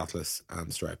 minutes with Atlas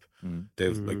and Stripe.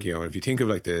 They've like, you know, if you think of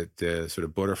like the sort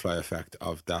of butterfly effect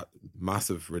of that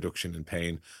massive reduction in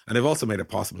pain, and they've also made it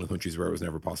possible in countries where it was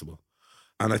never possible.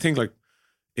 And I think, like,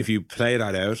 if you play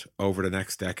that out over the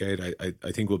next decade,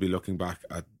 I think we'll be looking back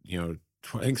at, you know,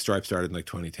 I think Stripe started in like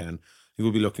 2010. I think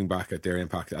we'll be looking back at their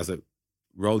impact as it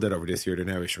rolled out over this year. They're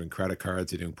now issuing credit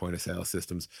cards, they're doing point of sale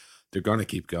systems. They're going to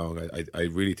keep going. I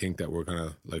really think that we're going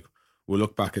to, like, we'll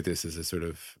look back at this as a sort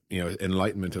of, you know,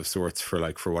 enlightenment of sorts for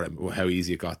how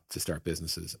easy it got to start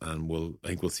businesses. And I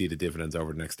think we'll see the dividends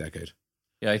over the next decade.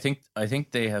 Yeah, I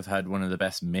think they have had one of the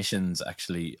best missions,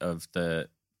 actually, of the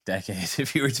decade.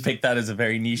 If you were to pick that as a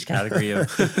very niche category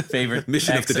of favorite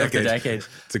mission of the decade.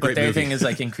 It's a great movie. Thing is,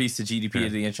 like, increase the GDP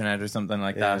of the internet or something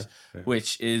like that,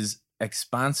 which is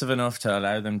expansive enough to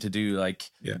allow them to do, like,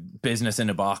 business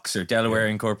in a box, or Delaware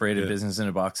incorporated business in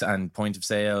a box, and point of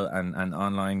sale and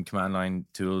online command line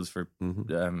tools for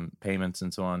payments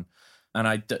and so on. And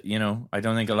I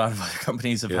don't think a lot of other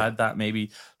companies have had that. Maybe,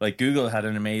 like, Google had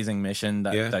an amazing mission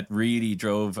that really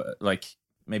drove, like,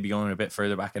 maybe going a bit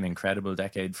further back, an incredible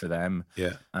decade for them.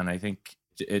 Yeah. And I think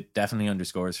it definitely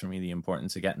underscores for me the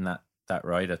importance of getting that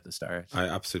right at the start. I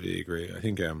absolutely agree. I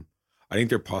think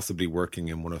they're possibly working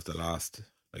in one of the last,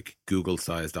 like,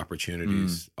 Google-sized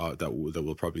opportunities that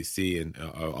we'll probably see in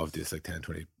of this, like, 10,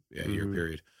 20 year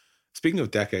period. Speaking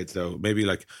of decades, though, maybe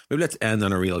let's end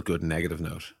on a real good negative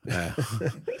note.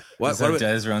 What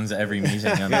Des runs every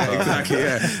meeting. On exactly.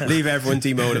 Yeah, leave everyone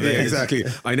demotivated. Exactly.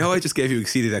 I know I just gave you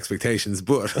exceeded expectations,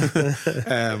 but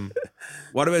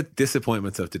what about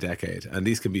disappointments of the decade? And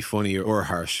these can be funny or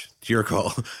harsh. It's your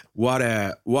call. What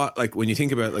like, when you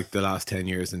think about, like, the last 10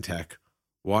 years in tech,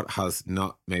 what has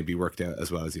not maybe worked out as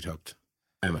well as you'd hoped?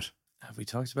 Emmett. Have we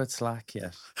talked about Slack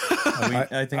yet?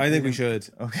 I think we should.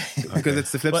 Okay. Because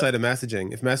it's the flip side of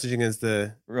messaging. If messaging is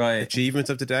the achievement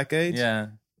of the decade,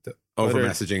 over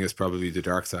messaging is probably the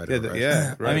dark side of it, right?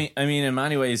 Yeah, right. I mean, in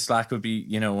many ways, Slack would be,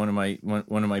 you know, one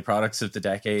of my products of the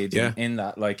decade. Yeah. In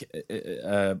that, like,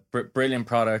 brilliant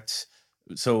product,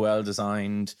 so well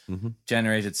designed,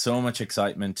 generated so much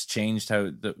excitement, changed how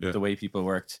the way people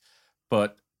worked.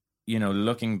 But, you know,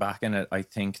 looking back in it, I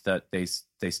think that they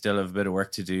still have a bit of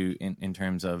work to do in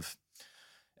terms of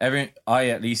I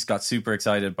at least got super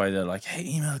excited by the, like, hey,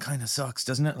 email kind of sucks,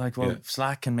 doesn't it? Like, well,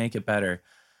 Slack can make it better.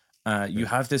 You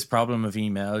have this problem of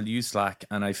email, use Slack,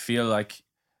 and I feel like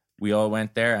we all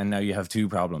went there, and now you have two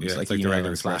problems, like the email regular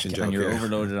and Slack, joke, and you're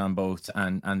overloaded on both,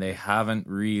 and they haven't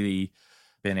really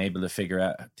been able to figure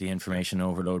out the information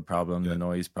overload problem, the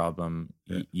noise problem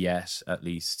yet, at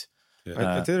least.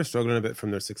 Yeah. I'd say they're struggling a bit from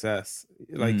their success.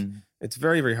 Like, it's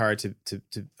very, very hard to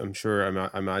I'm sure,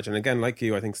 I imagine. Again, like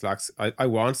you, I think I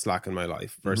want Slack in my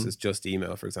life versus just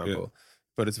email, for example.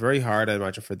 But it's very hard, I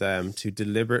imagine, for them to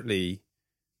deliberately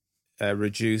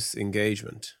reduce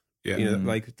engagement. Yeah. You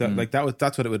know,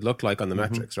 that's what it would look like on the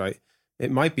metrics, right? It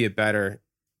might be a better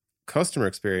customer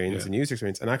experience and user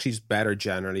experience, and actually just better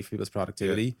generally for people's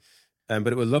productivity. But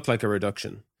it would look like a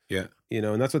reduction. Yeah. You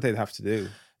know, and that's what they'd have to do.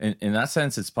 In that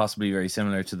sense, it's possibly very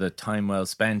similar to the time well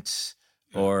spent,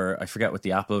 or I forget what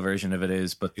the Apple version of it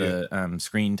is, but the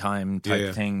screen time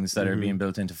type things that are being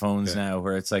built into phones now,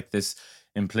 where it's like this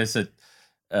implicit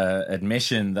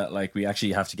admission that, like, we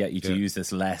actually have to get you to use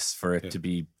this less for it to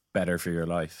be better for your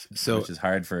life. So, which is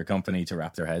hard for a company to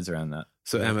wrap their heads around that.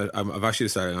 So Emma, I've actually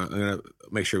decided I'm going to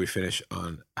make sure we finish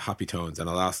on happy tones, and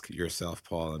I'll ask yourself,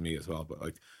 Paul, and me as well. But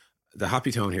like, the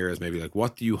happy tone here is maybe like,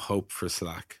 what do you hope for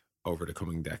Slack over the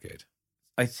coming decade?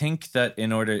 I think that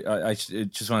in order, I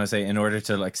just want to say, in order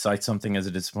to like cite something as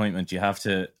a disappointment, you have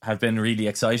to have been really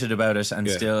excited about it and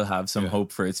still have some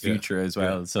hope for its future as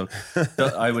well. So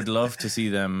I would love to see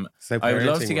them. I would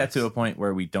love to get to a point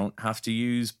where we don't have to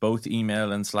use both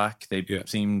email and Slack. They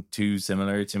seem too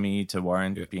similar to me to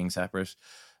warrant being separate.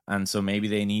 And so maybe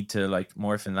they need to like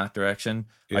morph in that direction.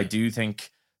 I do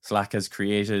think Slack has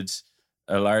created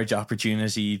a large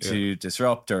opportunity to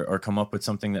disrupt or come up with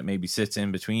something that maybe sits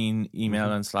in between email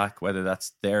and Slack, whether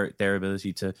that's their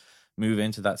ability to move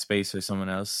into that space or someone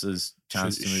else's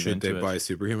chance to move into it. Should they buy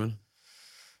Superhuman?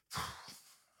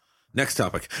 Next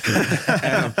topic.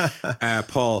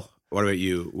 Paul, what about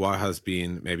you? What has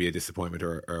been maybe a disappointment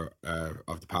or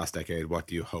of the past decade? What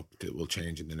do you hope that will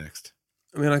change in the next?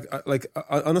 I mean, like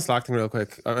on the Slack thing real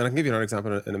quick, and I can give you another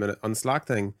example in a minute. On the Slack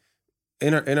thing,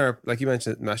 in our like you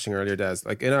mentioned messaging earlier, Des,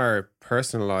 like in our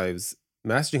personal lives,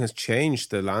 messaging has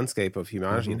changed the landscape of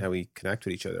humanity and how we connect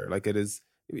with each other. Like it is,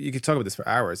 you could talk about this for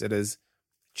hours. It is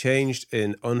changed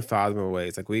in unfathomable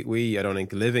ways. Like we I don't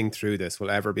think living through this will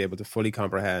ever be able to fully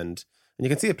comprehend. And you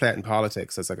can see it play out in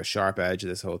politics as like a sharp edge of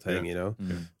this whole thing, you know,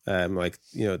 like,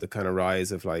 you know, the kind of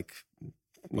rise of like,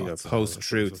 you know,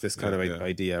 post-truth, this kind of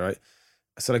idea, right?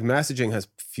 So like messaging has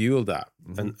fueled that.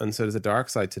 And so there's a dark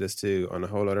side to this too on a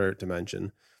whole other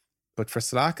dimension. But for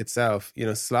Slack itself, you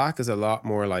know, Slack is a lot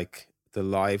more like the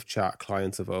live chat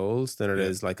clients of old than it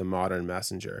is like a modern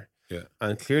messenger. Yeah.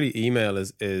 And clearly email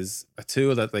is a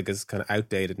tool that like is kind of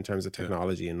outdated in terms of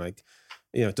technology and like,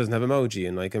 you know, it doesn't have emoji,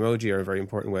 and like emoji are a very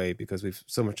important way because we've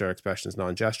so much of our expression is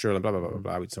non-gestural and blah, blah, blah, blah,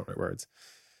 blah. We just don't write words.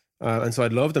 And so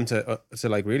I'd love them to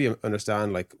like really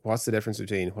understand like what's the difference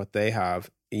between what they have,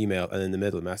 email, and in the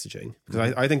middle messaging.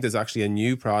 Because I think there's actually a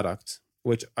new product,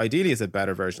 which ideally is a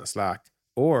better version of Slack,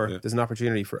 or there's an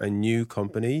opportunity for a new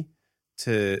company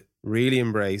to really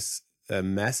embrace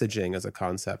messaging as a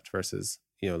concept versus,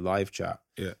 you know, live chat.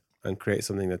 Yeah. And create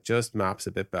something that just maps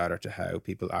a bit better to how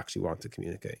people actually want to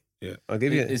communicate. Yeah. I'll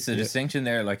give you is the distinction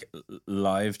there like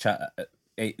live chat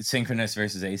synchronous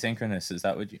versus asynchronous? Is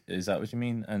that what you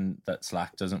mean? And that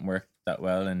Slack doesn't work that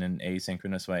well in an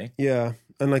asynchronous way? Yeah.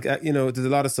 And like, you know, there's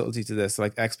a lot of subtlety to this,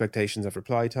 like expectations of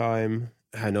reply time,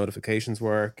 how notifications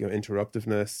work, you know,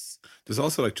 interruptiveness. There's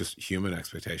also like just human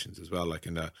expectations as well. Like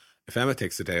if Emma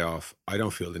takes a day off, I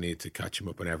don't feel the need to catch him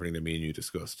up on everything that me and you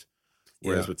discussed.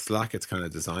 Whereas with Slack, it's kind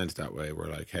of designed that way. Where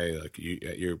like, hey, like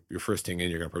your first thing in,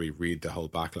 you're gonna probably read the whole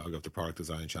backlog of the product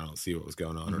design channel, see what was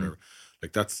going on, or whatever.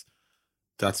 Like that's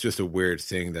just a weird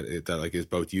thing that like is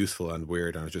both useful and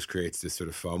weird, and it just creates this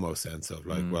sort of FOMO sense of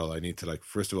like, well, I need to like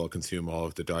first of all consume all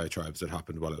of the diatribes that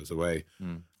happened while I was away,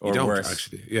 or you don't worse,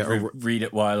 actually, or read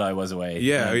it while I was away.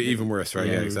 Yeah, even worse, right?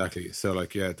 Yeah, exactly. So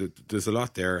like, there's a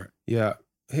lot there. Yeah.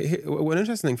 One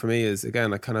interesting thing for me is,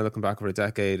 again, like kind of looking back over a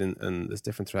decade and there's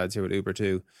different threads here with Uber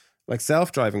too. Like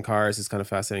self-driving cars is kind of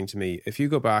fascinating to me. If you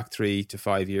go back 3 to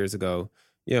 5 years ago,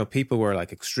 you know, people were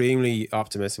like extremely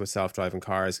optimistic with self-driving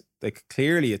cars. Like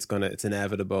clearly it's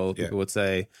inevitable, people would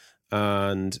say,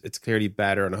 and it's clearly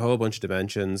better on a whole bunch of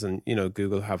dimensions. And, you know,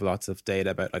 Google have lots of data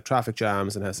about like traffic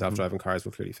jams and how self-driving cars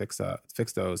will clearly fix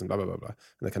those and blah, blah, blah, blah.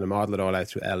 And they kind of model it all out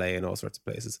through LA and all sorts of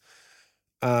places.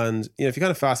 And, you know, if you kind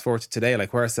of fast forward to today,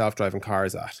 like where are self-driving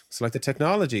cars at? So like the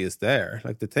technology is there,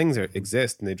 like the things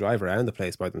exist and they drive around the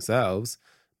place by themselves.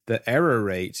 The error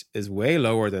rate is way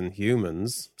lower than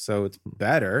humans. So it's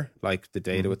better, like the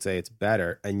data would say it's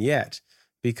better. And yet,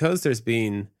 because there's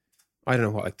been, I don't know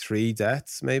what, like 3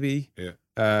 deaths maybe,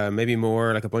 maybe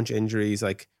more, like a bunch of injuries,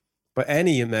 like by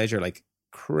any measure, like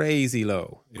crazy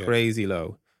low.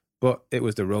 But it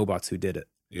was the robots who did it.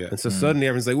 Yeah. And so suddenly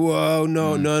everyone's like, whoa,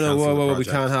 no, whoa, we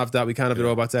can't have that. We can't have the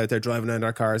robots out there driving around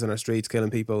our cars on our streets, killing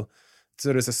people.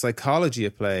 So there's a psychology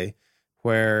at play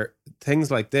where things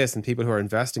like this and people who are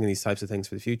investing in these types of things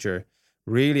for the future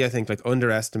really, I think, like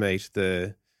underestimate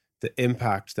the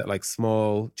impact that like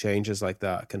small changes like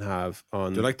that can have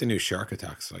on. They're like the new shark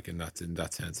attacks, like in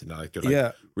that sense, and like they're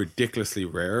like ridiculously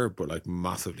rare, but like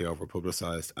massively over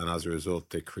publicized, and as a result,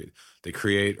 they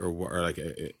create or like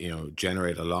you know,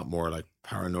 generate a lot more like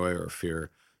paranoia or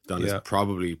fear than is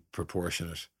probably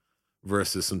proportionate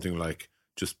versus something like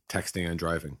just texting and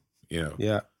driving. You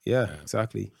know. Yeah,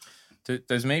 exactly.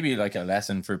 There's maybe like a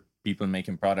lesson for people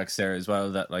making products there as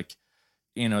well, that like,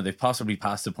 you know, they've possibly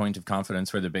passed the point of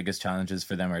confidence where the biggest challenges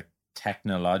for them are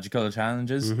technological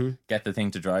challenges, get the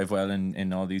thing to drive well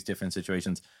in all these different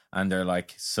situations. And they're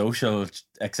like social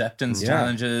acceptance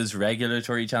challenges,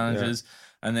 regulatory challenges.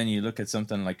 And then you look at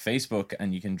something like Facebook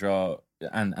and you can draw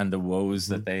and the woes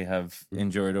that they have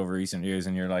endured over recent years,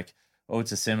 and you're like, oh,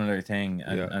 it's a similar thing.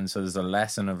 And so there's a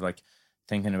lesson of like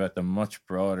thinking about the much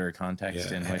broader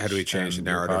context in which how do we change the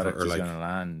narrative, or like going to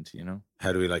land, you know?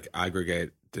 How do we like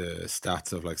aggregate the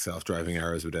stats of like self-driving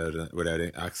errors without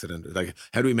an accident? Like,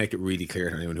 how do we make it really clear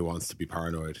to anyone who wants to be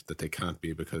paranoid that they can't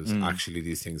be, because actually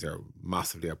these things are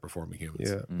massively outperforming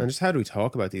humans. And just how do we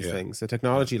talk about these things? The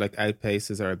technology like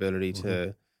outpaces our ability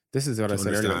to, this is what I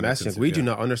said earlier about messaging. We do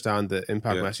not understand the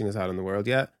impact messaging has had on the world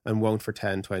yet, and won't for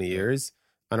 10, 20 years.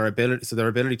 And their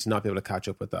ability to not be able to catch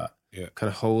up with that kind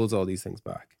of holds all these things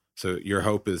back. So your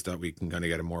hope is that we can kind of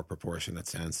get a more proportionate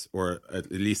sense, or at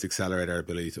least accelerate our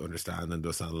ability to understand and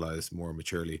thus analyze more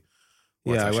maturely.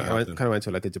 Yeah, I kind of went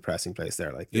to like a depressing place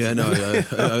there. Like, I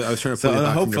was trying to. So on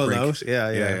a hopeful note,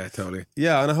 totally.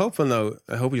 Yeah, on a hopeful note,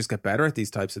 I hope we just get better at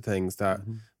these types of things. That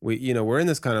we're in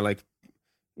this kind of like,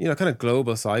 kind of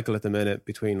global cycle at the minute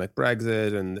between like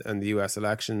Brexit and the US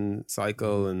election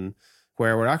cycle, and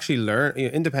where we're actually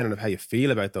independent of how you feel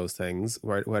about those things,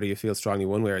 whether you feel strongly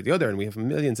one way or the other, and we have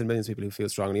millions and millions of people who feel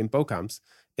strongly in both camps,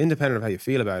 independent of how you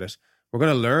feel about it, we're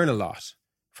going to learn a lot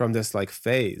from this like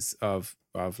phase of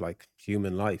like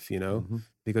human life,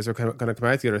 because we're going to come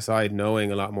out the other side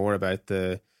knowing a lot more about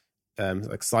the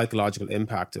like psychological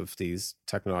impact of these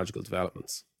technological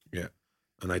developments. Yeah.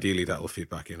 And ideally that will feed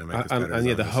back in and make us better. And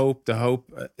the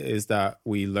hope is that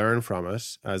we learn from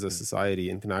it as a society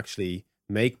and can actually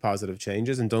make positive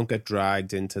changes and don't get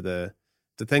dragged into the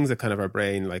things that kind of our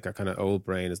brain, like our kind of old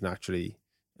brain, is naturally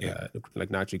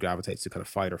naturally gravitates to kind of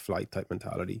fight or flight type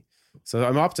mentality. So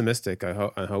I'm optimistic.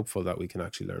 I'm hopeful that we can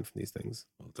actually learn from these things.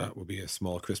 Well, that would be a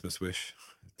small Christmas wish.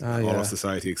 All of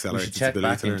society accelerates its ability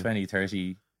back to in learn.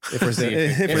 2030. If we're still,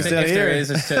 if there is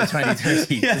a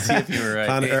 2030 to see if you were right.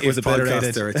 Planet Earth was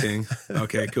podcasts are a thing.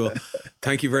 Okay, cool.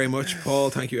 Thank you very much, Paul.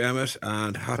 Thank you, Emmett,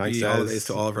 and happy holidays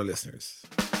to all of our listeners.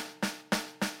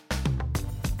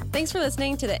 Thanks for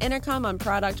listening to the Intercom on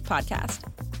Product podcast.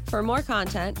 For more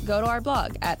content, go to our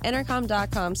blog at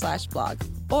intercom.com/blog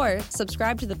or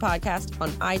subscribe to the podcast on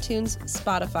iTunes,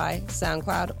 Spotify,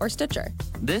 SoundCloud, or Stitcher.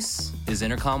 This is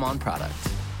Intercom on Product.